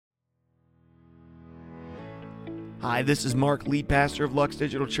Hi, this is Mark, lead pastor of Lux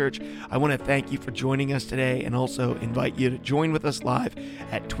Digital Church. I want to thank you for joining us today and also invite you to join with us live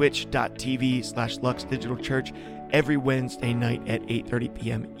at twitch.tv/Lux Digital Church every Wednesday night at 8:30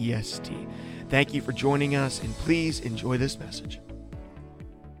 p.m. EST. Thank you for joining us, and please enjoy this message.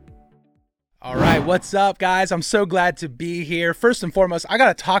 All right, what's up, guys? I'm so glad to be here. First and foremost, I got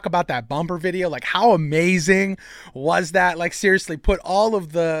to talk about that bumper video. Like, how amazing was that? Like, seriously, put all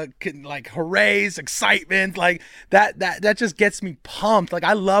of the, like, hoorays, excitement, like, that just gets me pumped. Like,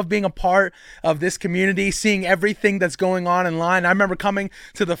 I love being a part of this community, seeing everything that's going on in line. I remember coming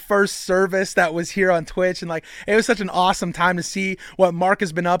to the first service that was here on Twitch, and, like, it was such an awesome time to see what Mark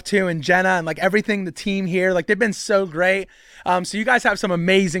has been up to, and Jenna, and, like, everything, the team here. Like, they've been so great. So you guys have some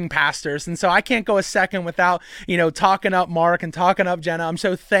amazing pastors, and so I can't go a second without, talking up Mark and talking up Jenna. I'm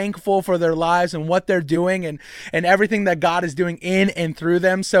so thankful for their lives and what they're doing and everything that God is doing in and through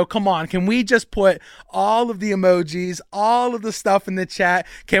them. So come on, can we just put all of the emojis, all of the stuff in the chat?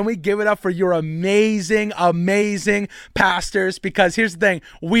 Can we give it up for your amazing, amazing pastors? Because here's the thing,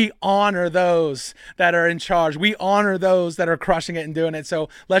 we honor those that are in charge. We honor those that are crushing it and doing it. So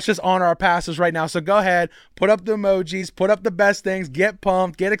let's just honor our pastors right now. So go ahead, put up the emojis, put up the best things, get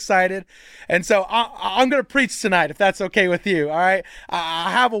pumped, get excited. And so I'm going to preach tonight, if that's okay with you. All right.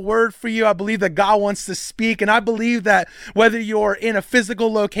 I have a word for you. I believe that God wants to speak. And I believe that whether you're in a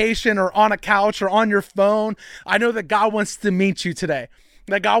physical location or on a couch or on your phone, I know that God wants to meet you today.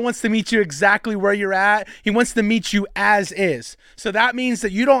 That God wants to meet you exactly where you're at. He wants to meet you as is. So that means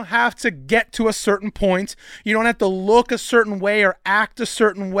that you don't have to get to a certain point. You don't have to look a certain way or act a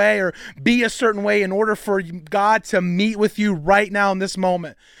certain way or be a certain way in order for God to meet with you right now in this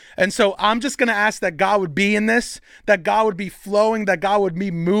moment. And so I'm just going to ask that God would be in this, that God would be flowing, that God would be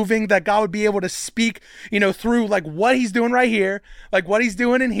moving, that God would be able to speak, through like what he's doing right here, like what he's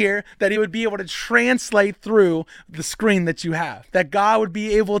doing in here, that he would be able to translate through the screen that you have, that God would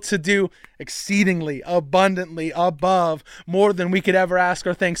be able to do exceedingly, abundantly, above, more than we could ever ask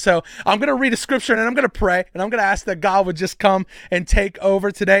or think. So I'm going to read a scripture and I'm going to pray and I'm going to ask that God would just come and take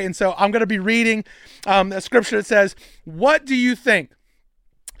over today. And so I'm going to be reading a scripture that says, "What do you think?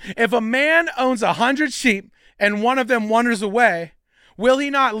 If a man owns 100 sheep and one of them wanders away, will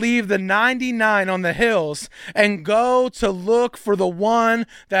he not leave the 99 on the hills and go to look for the one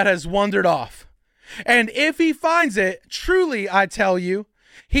that has wandered off? And if he finds it, truly I tell you,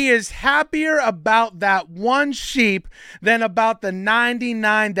 he is happier about that one sheep than about the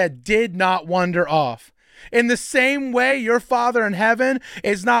 99 that did not wander off. In the same way, your Father in heaven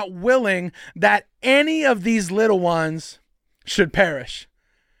is not willing that any of these little ones should perish."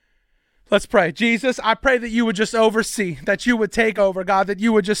 Let's pray. Jesus, I pray that you would just oversee, that you would take over, God, that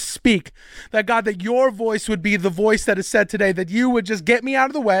you would just speak, that God, that your voice would be the voice that is said today, that you would just get me out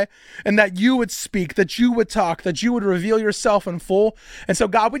of the way and that you would speak, that you would talk, that you would reveal yourself in full. And so,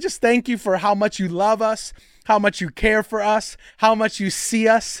 God, we just thank you for how much you love us, how much you care for us, how much you see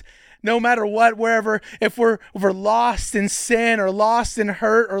us. No matter what, wherever, if we're lost in sin or lost in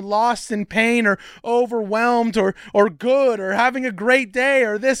hurt or lost in pain or overwhelmed or good or having a great day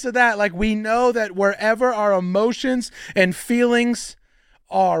or this or that, like we know that wherever our emotions and feelings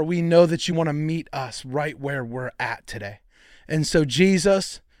are, we know that you want to meet us right where we're at today. And so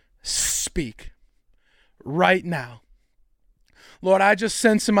Jesus, speak right now. Lord, I just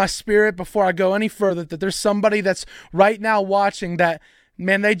sense in my spirit before I go any further that there's somebody that's right now watching that,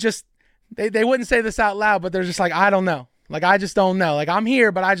 man, they wouldn't say this out loud, but they're just like, I don't know. Like, I just don't know. Like, I'm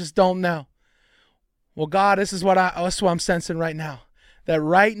here, but I just don't know. Well, God, this is what I'm sensing right now. That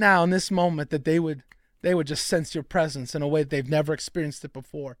right now in this moment that they would just sense your presence in a way that they've never experienced it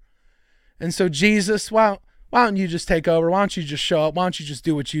before. And so Jesus, why don't you just take over? Why don't you just show up? Why don't you just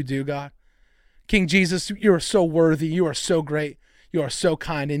do what you do, God? King Jesus, you are so worthy. You are so great. You are so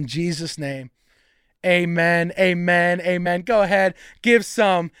kind. In Jesus' name. Amen, amen, amen. Go ahead, give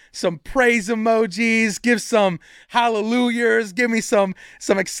some praise emojis, give some hallelujahs, give me some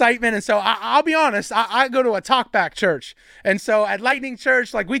excitement. And so I'll be honest, I go to a talkback church. And so at Lightning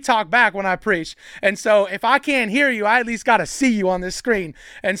Church, like we talk back when I preach. And so if I can't hear you, I at least got to see you on this screen.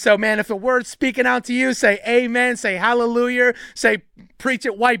 And so, man, if the word's speaking out to you, say amen, say hallelujah, say preach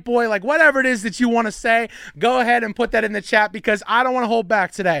it, white boy, like whatever it is that you want to say, go ahead and put that in the chat because I don't want to hold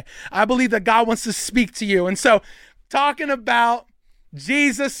back today. I believe that God wants to speak to you. And so talking about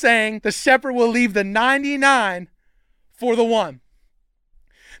Jesus saying the shepherd will leave the 99 for the one,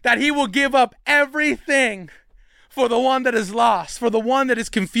 that he will give up everything for the one that is lost, for the one that is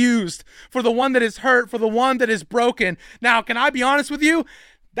confused, for the one that is hurt, for the one that is broken. Now, can I be honest with you?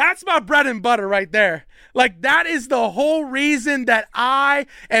 That's my bread and butter right there. Like, that is the whole reason that I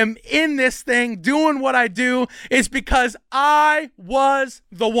am in this thing doing what I do, is because I was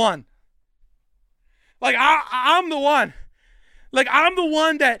the one. Like, I'm the one. Like, I'm the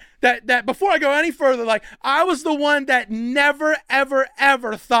one that before I go any further, like, I was the one that never, ever,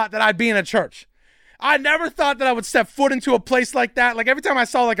 ever thought that I'd be in a church. I never thought that I would step foot into a place like that. Like, every time I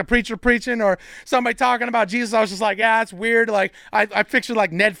saw like a preacher preaching or somebody talking about Jesus, I was just like, yeah, it's weird. Like, I pictured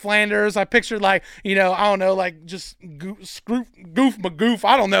like Ned Flanders. I pictured like, I don't know, like just goof magoof.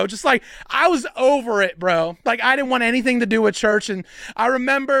 I don't know. Just like, I was over it, bro. Like, I didn't want anything to do with church. And I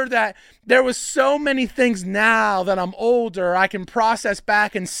remember that there was so many things now that I'm older, I can process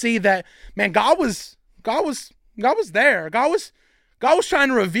back and see that, man, God was there. God was trying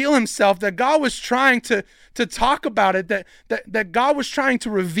to reveal himself, that God was trying to talk about it, that God was trying to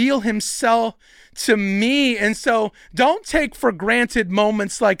reveal himself to me. And so don't take for granted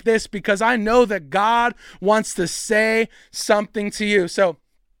moments like this, because I know that God wants to say something to you. So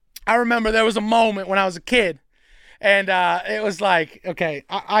I remember there was a moment when I was a kid, and it was like, okay,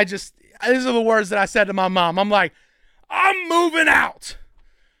 these are the words that I said to my mom. I'm like, I'm moving out.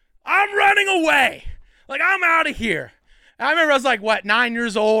 I'm running away. Like, I'm out of here. I remember I was like, 9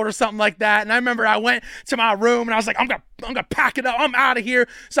 years old or something like that. And I remember I went to my room and I was like, I'm gonna pack it up. I'm out of here.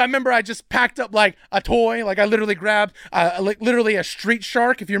 So I remember I just packed up like a toy. Like, I literally grabbed literally a Street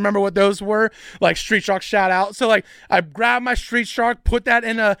Shark, if you remember what those were. Like, Street Shark, shout out. So like, I grabbed my Street Shark, put that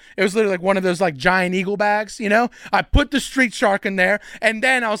in it was literally like one of those like giant eagle bags, I put the Street Shark in there, and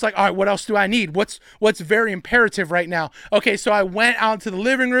then I was like, all right, what else do I need? What's very imperative right now? Okay, so I went out to the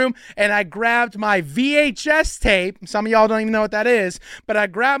living room and I grabbed my VHS tape. Some of y'all don't even know what that is, but I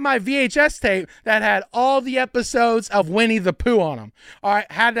grabbed my VHS tape that had all the episodes of Winnie the Pooh on them. All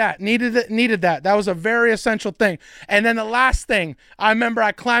right, had that, needed that. That was a very essential thing. And then the last thing, I remember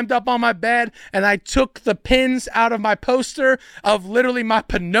I climbed up on my bed and I took the pins out of my poster, of literally my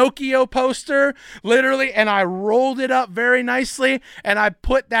Pinocchio poster, literally, and I rolled it up very nicely and I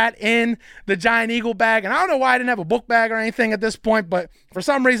put that in the giant eagle bag. And I don't know why I didn't have a book bag or anything at this point, but for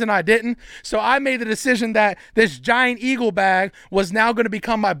some reason I didn't. So I made the decision that this giant eagle bag was now going to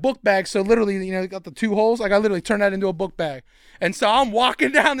become my book bag. So literally, got the two holes. Like, I literally turned that into a book bag. And so I'm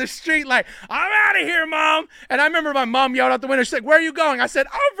walking down the street like, I'm out of here, Mom. And I remember my mom yelled out the window. She's like, where are you going? I said,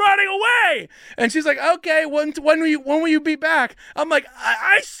 I'm running away. And she's like, okay, when will you be back? I'm like,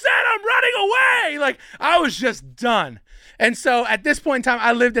 I said I'm running away. Like, I was just done. And so at this point in time,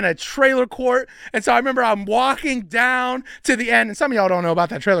 I lived in a trailer court. And so I remember I'm walking down to the end. And some of y'all don't know about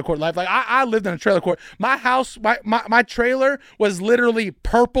that trailer court life. Like, I lived in a trailer court. My house, my trailer was literally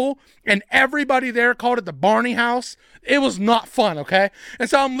purple. And everybody there called it the Barney house. It was not fun, okay? And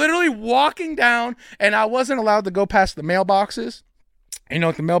so I'm literally walking down, and I wasn't allowed to go past the mailboxes.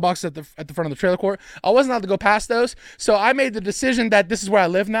 Like the mailbox at the front of the trailer court. I wasn't allowed to go past those. So I made the decision that this is where I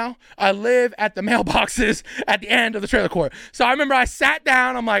live now. I live at the mailboxes at the end of the trailer court. So I remember I sat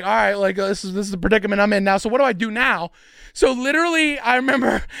down. I'm like, all right, like this is the predicament I'm in now. So what do I do now? So literally, I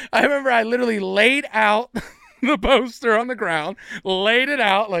remember I literally laid out the poster on the ground, laid it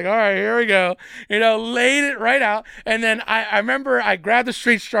out, like, all right, here we go, laid it right out. And then I remember I grabbed the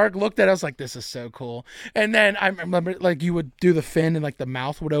Street Shark, looked at it, I was like, this is so cool. And then I remember, like, you would do the fin and like the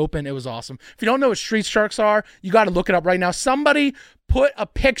mouth would open. It was awesome. If you don't know what Street Sharks are, you got to look it up right now. Somebody put a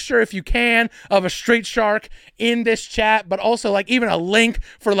picture, if you can, of a Street Shark in this chat, but also like even a link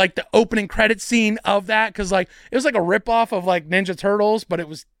for like the opening credit scene of that, because like it was like a ripoff of like Ninja Turtles, but it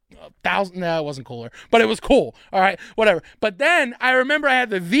was it wasn't cooler, but it was cool. All right, whatever. But then I remember I had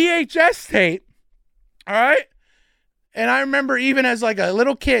the VHS tape. All right. And I remember even as like a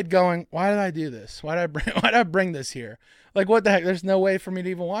little kid going, why did I do this? Why did I bring this here? Like, what the heck? There's no way for me to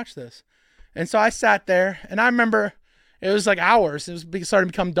even watch this. And so I sat there, and I remember it was like hours. It was starting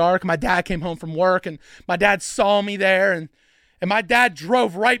to become dark. My dad came home from work, and my dad saw me there, and my dad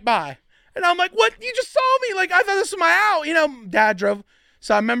drove right by. And I'm like, what? You just saw me? Like, I thought this was my out. Dad drove.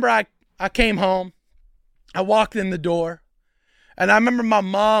 So I remember I came home, I walked in the door, and I remember my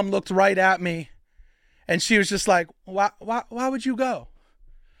mom looked right at me, and she was just like, why would you go?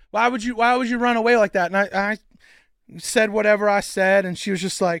 Why would you run away like that? And I said whatever I said, and she was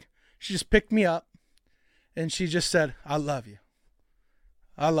just like, she just picked me up, and she just said, I love you.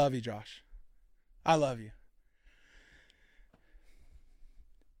 I love you, Josh. I love you.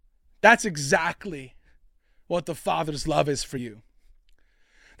 That's exactly what the Father's love is for you.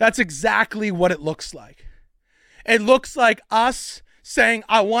 That's exactly what it looks like. It looks like us saying,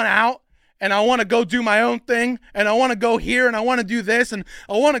 I want out, and I want to go do my own thing, and I want to go here, and I want to do this, and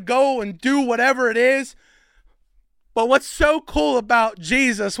I want to go and do whatever it is. But what's so cool about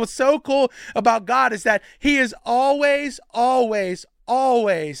Jesus, what's so cool about God is that he is always, always,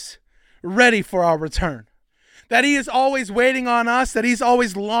 always ready for our return. That he is always waiting on us, that he's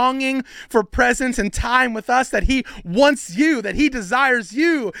always longing for presence and time with us, that he wants you, that he desires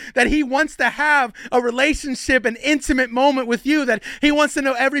you, that he wants to have a relationship, an intimate moment with you, that he wants to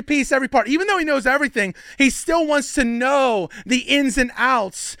know every piece, every part. Even though he knows everything, he still wants to know the ins and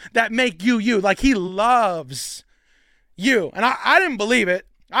outs that make you you. Like he loves you. And I didn't believe it.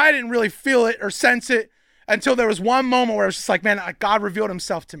 I didn't really feel it or sense it until there was one moment where it was just like, man, God revealed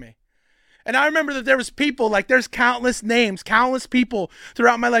himself to me. And I remember that there was people, like there's countless names, countless people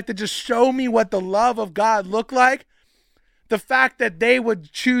throughout my life that just show me what the love of God looked like. The fact that they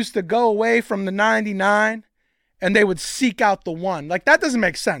would choose to go away from the 99 and they would seek out the one. Like that doesn't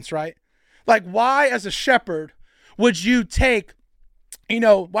make sense, right? Like why as a shepherd would you take,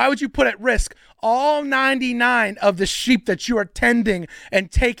 why would you put at risk all 99 of the sheep that you are tending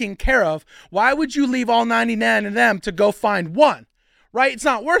and taking care of? Why would you leave all 99 of them to go find one, right? It's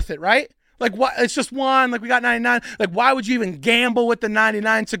not worth it, right? Like what? It's just one. Like we got 99. Like why would you even gamble with the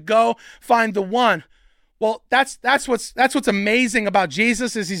 99 to go find the one? Well, that's what's amazing about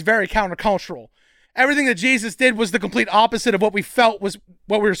Jesus is he's very countercultural. Everything that Jesus did was the complete opposite of what we felt was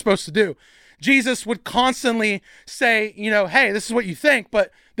what we were supposed to do. Jesus would constantly say, hey, this is what you think, but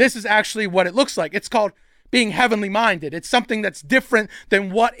this is actually what it looks like. It's called being heavenly minded. It's something that's different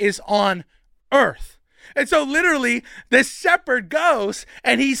than what is on earth. And so literally this shepherd goes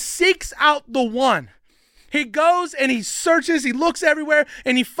and he seeks out the one. He goes and he searches, he looks everywhere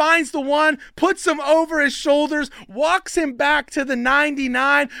and he finds the one, puts him over his shoulders, walks him back to the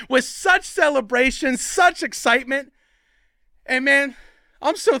 99 with such celebration, such excitement. And man,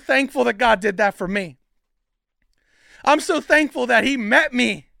 I'm so thankful that God did that for me. I'm so thankful that he met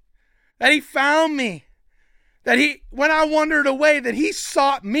me, that he found me, that when I wandered away, that he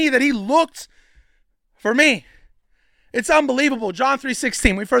sought me, that he looked for me. It's unbelievable. John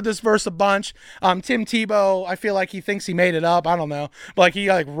 3:16. We've heard this verse a bunch. Tim Tebow, I feel like he thinks he made it up. I don't know. But like he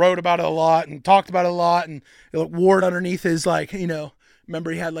wrote about it a lot and talked about it a lot and wore it underneath his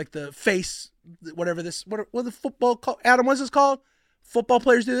remember he had like the face, whatever this, what the football called? Adam, what's this called? Football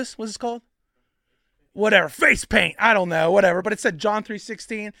players do this? What's this called? Whatever, face paint. I don't know, whatever. But it said John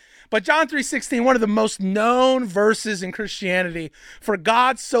 3:16. But John 3:16, one of the most known verses in Christianity. For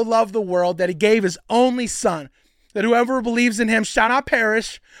God so loved the world that he gave his only son, that whoever believes in him shall not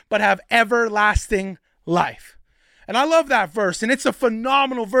perish, but have everlasting life. And I love that verse, and it's a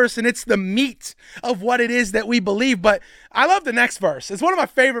phenomenal verse, and it's the meat of what it is that we believe. But I love the next verse. It's one of my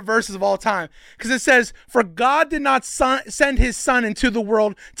favorite verses of all time, because it says, for God did not send his son into the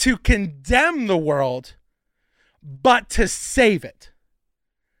world to condemn the world, but to save it.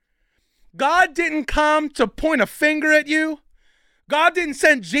 God didn't come to point a finger at you. God didn't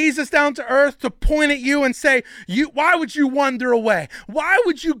send Jesus down to earth to point at you and say, why would you wander away? Why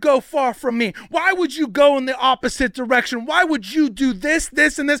would you go far from me? Why would you go in the opposite direction? Why would you do this,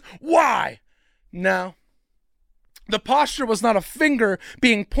 this, and this? Why? No. The posture was not a finger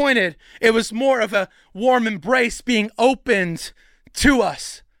being pointed. It was more of a warm embrace being opened to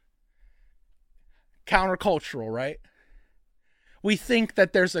us. Countercultural, right? We think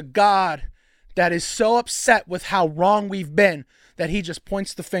that there's a God that is so upset with how wrong we've been that he just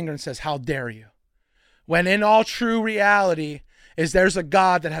points the finger and says, how dare you? When in all true reality is there's a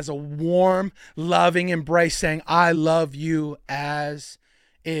God that has a warm, loving embrace saying, I love you as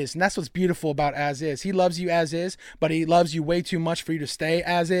is. And that's what's beautiful about as is. He loves you as is, but he loves you way too much for you to stay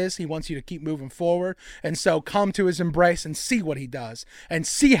as is. He wants you to keep moving forward. And so come to his embrace and see what he does and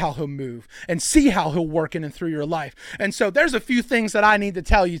see how he'll move and see how he'll work in and through your life. And so there's a few things that I need to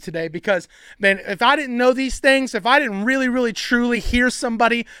tell you today, because man, if I didn't know these things, if I didn't really, really, truly hear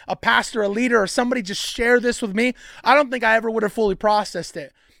somebody, a pastor, a leader, or somebody just share this with me, I don't think I ever would have fully processed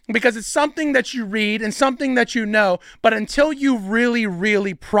it. Because it's something that you read and something that you know, but until you really,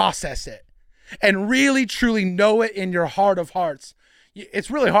 really process it and really, truly know it in your heart of hearts,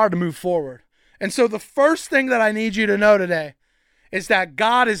 it's really hard to move forward. And so the first thing that I need you to know today is that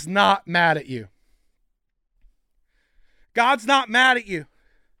God is not mad at you. God's not mad at you.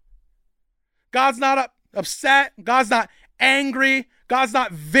 God's not upset. God's not angry. God's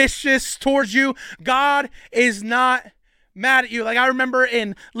not vicious towards you. God is not mad at you. Like I remember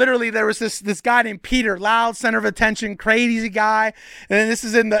there was this guy named Peter, loud, center of attention, crazy guy. And this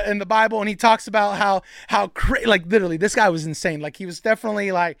is in the Bible, and he talks about how literally this guy was insane. Like he was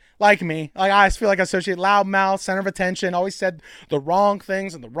definitely like me. Like I feel like I associate loud mouth, center of attention, always said the wrong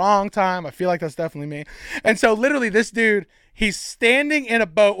things at the wrong time. I feel like that's definitely me. And so literally this dude, he's standing in a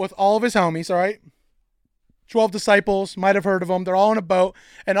boat with all of his homies, all right? 12 disciples, might have heard of them. They're all in a boat.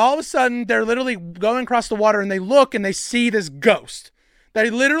 And all of a sudden, they're literally going across the water, and they look and they see this ghost. They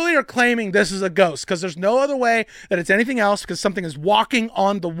literally are claiming this is a ghost because there's no other way that it's anything else because something is walking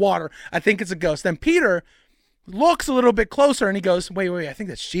on the water. I think it's a ghost. Then Peter looks a little bit closer and he goes, wait, I think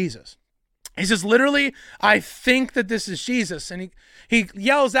that's Jesus. He says, literally, I think that this is Jesus. And he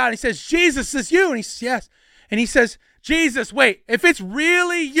yells out, and he says, Jesus, is you? And he says, yes. And he says, Jesus, wait, if it's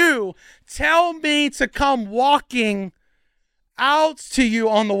really you, tell me to come walking out to you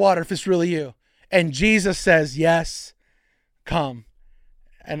on the water if it's really you. And Jesus says, yes, come.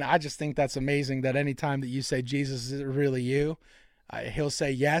 And I just think that's amazing that anytime that you say, Jesus, is it really you? He'll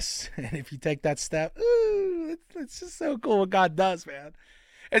say yes. And if you take that step, it's just so cool what God does, man.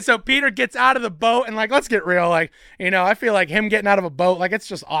 And so Peter gets out of the boat and let's get real. I feel like him getting out of a boat, it's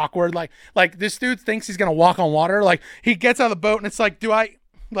just awkward. Like this dude thinks he's going to walk on water. He gets out of the boat and it's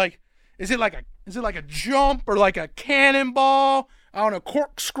is it like a jump or like a cannonball? I don't know,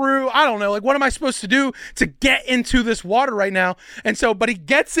 corkscrew. I don't know. What am I supposed to do to get into this water right now? And so, but he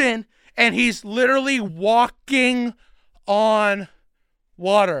gets in and he's literally walking on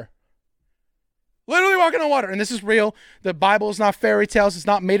water. Literally walking on water. And this is real. The Bible is not fairy tales. It's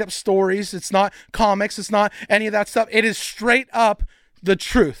not made up stories. It's not comics. It's not any of that stuff. It is straight up the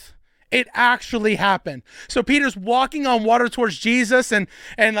truth. It actually happened. So Peter's walking on water towards Jesus, and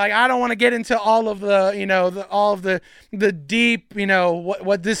I don't want to get into all of the the deep,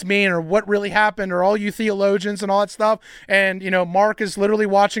 what this mean or what really happened, or all you theologians and all that stuff. And Mark is literally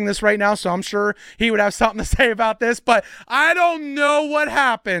watching this right now, so I'm sure he would have something to say about this. But I don't know what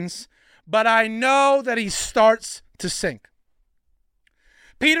happens, but I know that he starts to sink.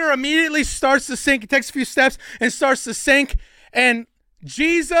 Peter immediately starts to sink. He takes a few steps and starts to sink, and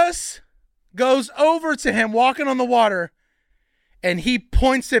Jesus goes over to him walking on the water, and he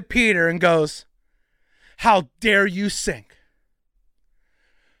points at Peter and goes, how dare you sink?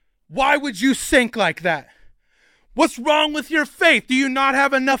 Why would you sink like that? What's wrong with your faith? Do you not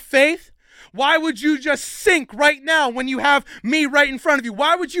have enough faith? Why would you just sink right now when you have me right in front of you?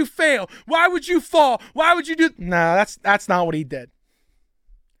 Why would you fail? Why would you fall? Why would you do? No, that's not what he did.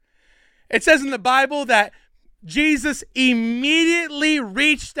 It says in the Bible that Jesus immediately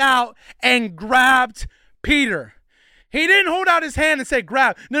reached out and grabbed Peter. He didn't hold out his hand and say,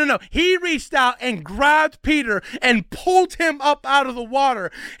 grab. No. He reached out and grabbed Peter and pulled him up out of the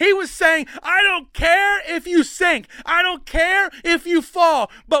water. He was saying, I don't care if you sink. I don't care if you fall.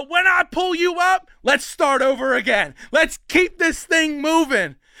 But when I pull you up, let's start over again. Let's keep this thing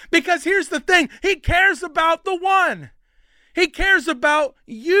moving. Because here's the thing. He cares about the one. He cares about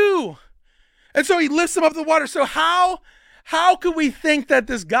you. And so he lifts him up the water. So how could we think that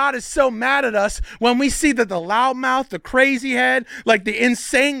this God is so mad at us when we see that the loudmouth, the crazy head, the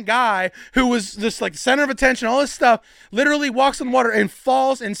insane guy who was just center of attention, all this stuff, literally walks on water and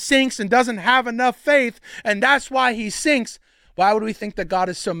falls and sinks and doesn't have enough faith, and that's why he sinks? Why would we think that God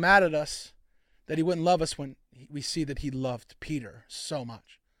is so mad at us that he wouldn't love us when we see that he loved Peter so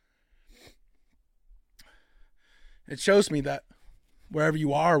much? It shows me that wherever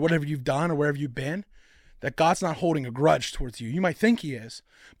you are, or whatever you've done, or wherever you've been, that God's not holding a grudge towards you. You might think he is,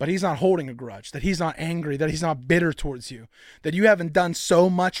 but he's not holding a grudge, that he's not angry, that he's not bitter towards you, that you haven't done so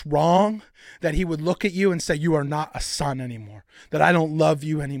much wrong that he would look at you and say, you are not a son anymore, that I don't love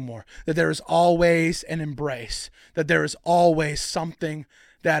you anymore, that there is always an embrace, that there is always something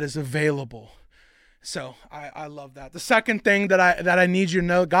that is available. So I love that. The second thing that I need you to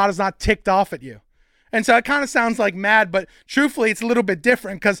know, God is not ticked off at you. And so it kind of sounds like mad, but truthfully, it's a little bit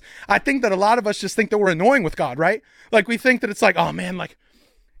different because I think that a lot of us just think that we're annoying with God, right? We think that it's oh man,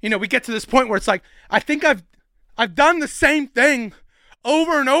 we get to this point where it's I think I've done the same thing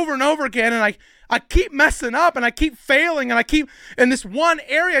over and over and over again, and I keep messing up and I keep failing, and I keep in this one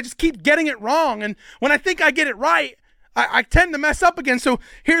area, I just keep getting it wrong. And when I think I get it right, I tend to mess up again. So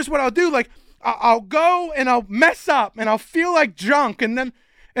here's what I'll do. I'll go and I'll mess up and I'll feel like junk, and then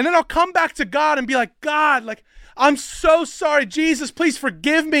I'll come back to God and be God, I'm so sorry. Jesus, please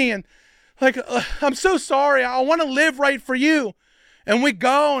forgive me. And I'm so sorry. I want to live right for you. And we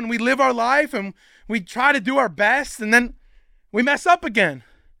go and we live our life and we try to do our best, and then we mess up again.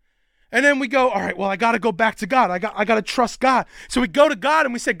 And then we go, all right, well, I got to go back to God. I got to trust God. So we go to God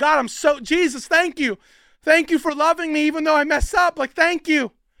and we say, God, Jesus, thank you. Thank you for loving me even though I mess up. Thank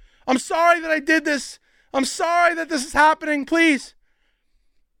you. I'm sorry that I did this. I'm sorry that this is happening. Please.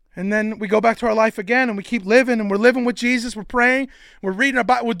 And then we go back to our life again and we keep living, and we're living with Jesus. We're praying. We're reading our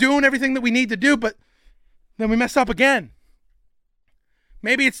Bible. We're doing everything that we need to do, but then we mess up again.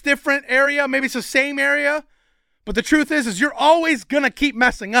 Maybe it's different area. Maybe it's the same area. But the truth is you're always going to keep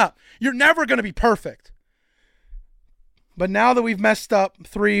messing up. You're never going to be perfect. But now that we've messed up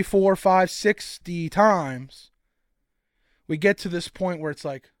 3, 4, 5, 60 times, we get to this point where it's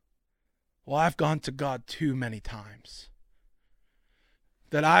like, well, I've gone to God too many times.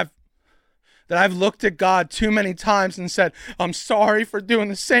 That I've looked at God too many times and said, I'm sorry for doing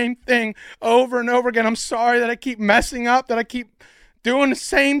the same thing over and over again. I'm sorry that I keep messing up, that I keep doing the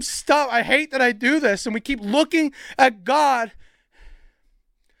same stuff. I hate that I do this. And we keep looking at God.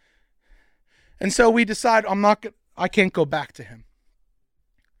 And so we decide I can't go back to him.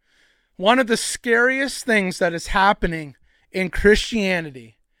 One of the scariest things that is happening in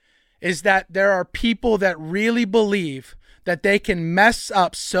Christianity is that there are people that really believe that they can mess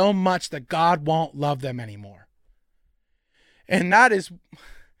up so much that God won't love them anymore. And that is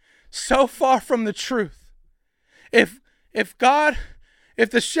so far from the truth. If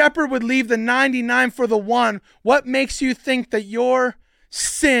the shepherd would leave the 99 for the one, what makes you think that your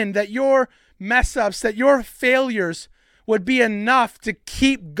sin, that your mess ups, that your failures would be enough to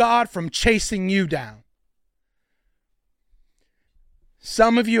keep God from chasing you down?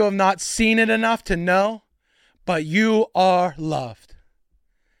 Some of you have not seen it enough to know, but you are loved.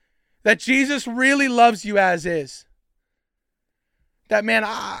 That Jesus really loves you as is. That, man,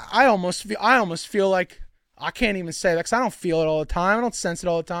 I almost feel like I can't even say that because I don't feel it all the time. I don't sense it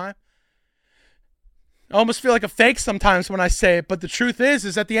all the time. I almost feel like a fake sometimes when I say it, but the truth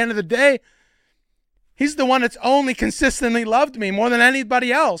is at the end of the day, he's the one that's only consistently loved me more than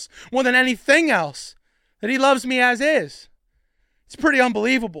anybody else, more than anything else. That he loves me as is. It's pretty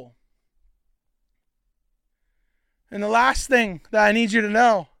unbelievable. And the last thing that I need you to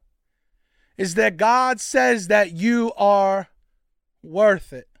know is that God says that you are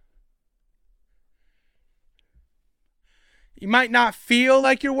worth it. You might not feel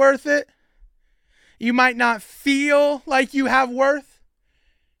like you're worth it. You might not feel like you have worth.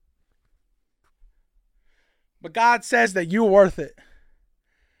 But God says that you're worth it.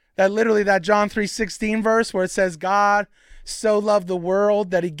 That literally that John 3:16 verse where it says God so loved the world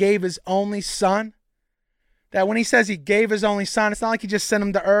that he gave his only son. That when he says he gave his only son, it's not like he just sent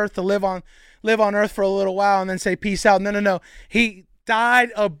him to earth to live on earth for a little while and then say peace out. No. He died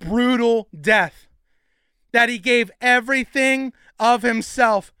a brutal death. That he gave everything of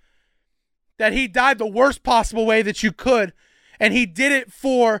himself. That he died the worst possible way that you could. And he did it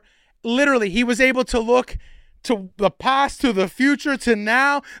for, literally, he was able to look to the past, to the future, to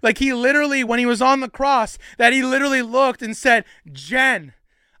now. Like he literally, when he was on the cross, that he literally looked and said, Jen,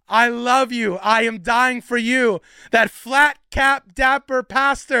 I love you. I am dying for you. That flat cap dapper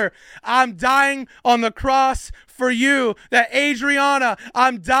pastor, I'm dying on the cross for you. That Adriana,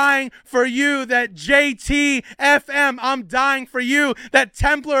 I'm dying for you. That JTFM, I'm dying for you. That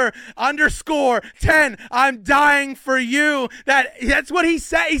Templar _10, I'm dying for you. That's what he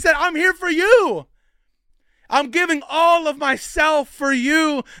said. He said, I'm here for you. I'm giving all of myself for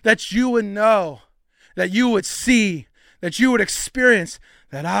you, that you would know, that you would see, that you would experience,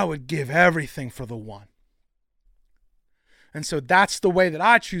 that I would give everything for the one. And so that's the way that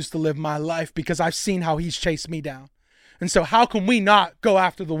I choose to live my life, because I've seen how he's chased me down. And so how can we not go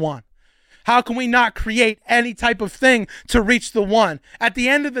after the one? How can we not create any type of thing to reach the one? At the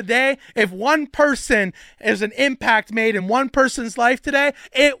end of the day, if one person is an impact made in one person's life today,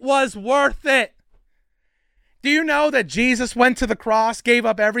 it was worth it. Do you know that Jesus went to the cross, gave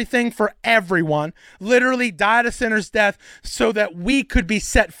up everything for everyone, literally died a sinner's death so that we could be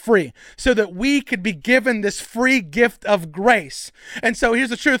set free, so that we could be given this free gift of grace? And so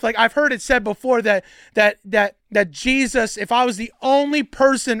here's the truth. Like I've heard it said before that Jesus, if I was the only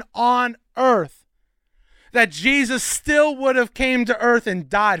person on earth, that Jesus still would have came to earth and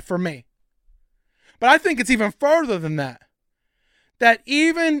died for me. But I think it's even further than that. That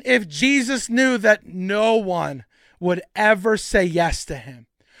even if Jesus knew that no one would ever say yes to him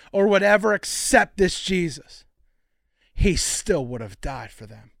or would ever accept this Jesus, he still would have died for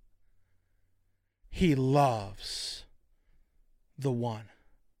them. He loves the one.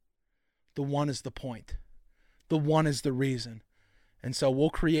 The one is the point. The one is the reason. And so we'll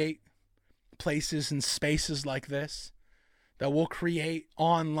create places and spaces like this, that we'll create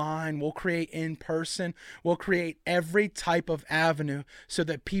online, we'll create in person, we'll create every type of avenue so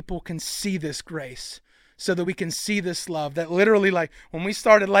that people can see this grace, so that we can see this love. That literally, like when we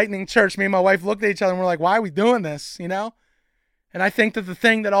started Lightning Church, me and my wife looked at each other and we're like, why are we doing this, you know? And I think that the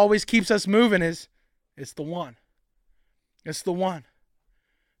thing that always keeps us moving is, it's the one. It's the one.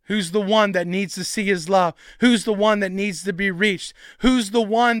 Who's the one that needs to see his love? Who's the one that needs to be reached? Who's the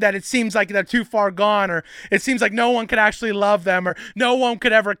one that it seems like they're too far gone, or it seems like no one could actually love them, or no one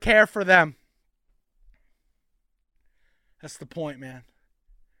could ever care for them? That's the point, man.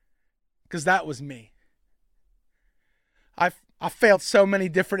 Because that was me. I failed so many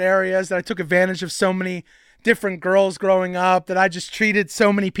different areas, that I took advantage of so many different girls growing up, that I just treated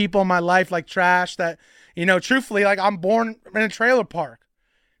so many people in my life like trash, that, truthfully, like, I'm born in a trailer park.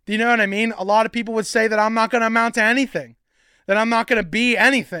 Do you know what I mean? A lot of people would say that I'm not going to amount to anything, that I'm not going to be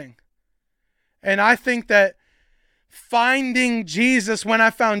anything. And I think that finding Jesus, when I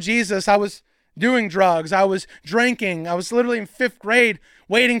found Jesus, I was doing drugs, I was drinking, I was literally in 5th grade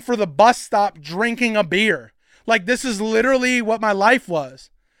waiting for the bus stop drinking a beer. Like, this is literally what my life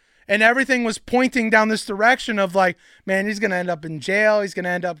was. And everything was pointing down this direction of like, man, he's going to end up in jail. He's going to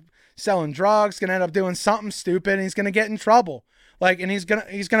end up selling drugs, going to end up doing something stupid, and he's going to get in trouble. Like, and he's going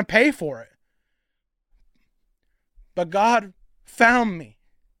to pay for it. But God found me,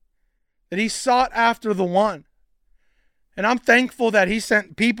 that he sought after the one. And I'm thankful that he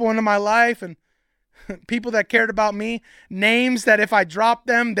sent people into my life, and people that cared about me, names that if I dropped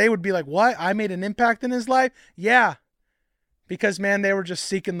them, they would be like, what? I made an impact in his life? Yeah. Because, man, they were just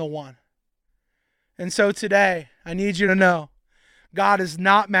seeking the one. And so today, I need you to know, God is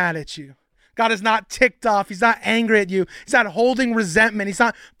not mad at you. God is not ticked off. He's not angry at you. He's not holding resentment. He's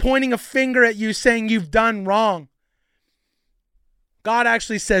not pointing a finger at you saying you've done wrong. God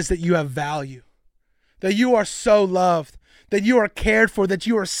actually says that you have value, that you are so loved, that you are cared for, that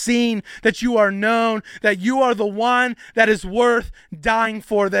you are seen, that you are known, that you are the one that is worth dying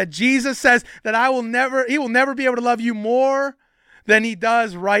for, that Jesus says that he will never be able to love you more than he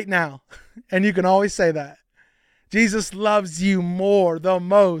does right now. And you can always say that. Jesus loves you more, the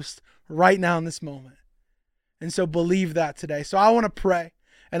most, right now in this moment. And so believe that today. So I want to pray.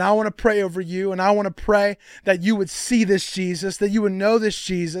 And I want to pray over you. And I want to pray that you would see this Jesus, that you would know this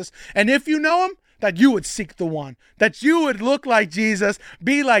Jesus. And if you know him, that you would seek the one, that you would look like Jesus,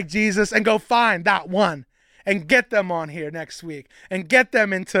 be like Jesus, and go find that one and get them on here next week and get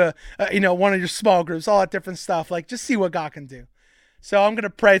them into, one of your small groups, all that different stuff. Like, just see what God can do. So I'm going to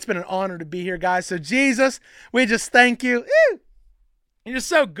pray. It's been an honor to be here, guys. So Jesus, we just thank you. You're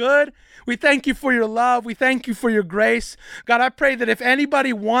so good. We thank you for your love. We thank you for your grace. God, I pray that if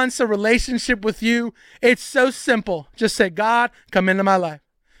anybody wants a relationship with you, it's so simple. Just say, God, come into my life.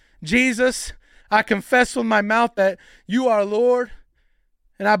 Jesus, I confess with my mouth that you are Lord,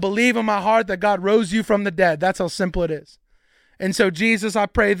 and I believe in my heart that God rose you from the dead. That's how simple it is. And so, Jesus, I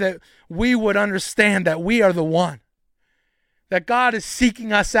pray that we would understand that we are the one, that God is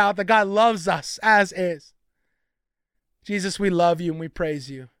seeking us out, that God loves us as is. Jesus, we love you and we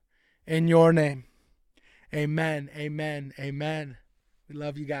praise you. In your name, amen, amen, amen. We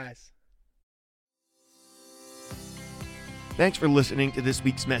love you guys. Thanks for listening to this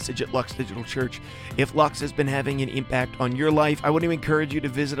week's message at Lux Digital Church. If Lux has been having an impact on your life, I want to encourage you to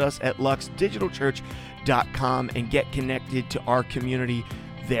visit us at luxdigitalchurch.com and get connected to our community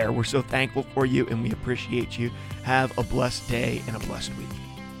there. We're so thankful for you and we appreciate you. Have a blessed day and a blessed week.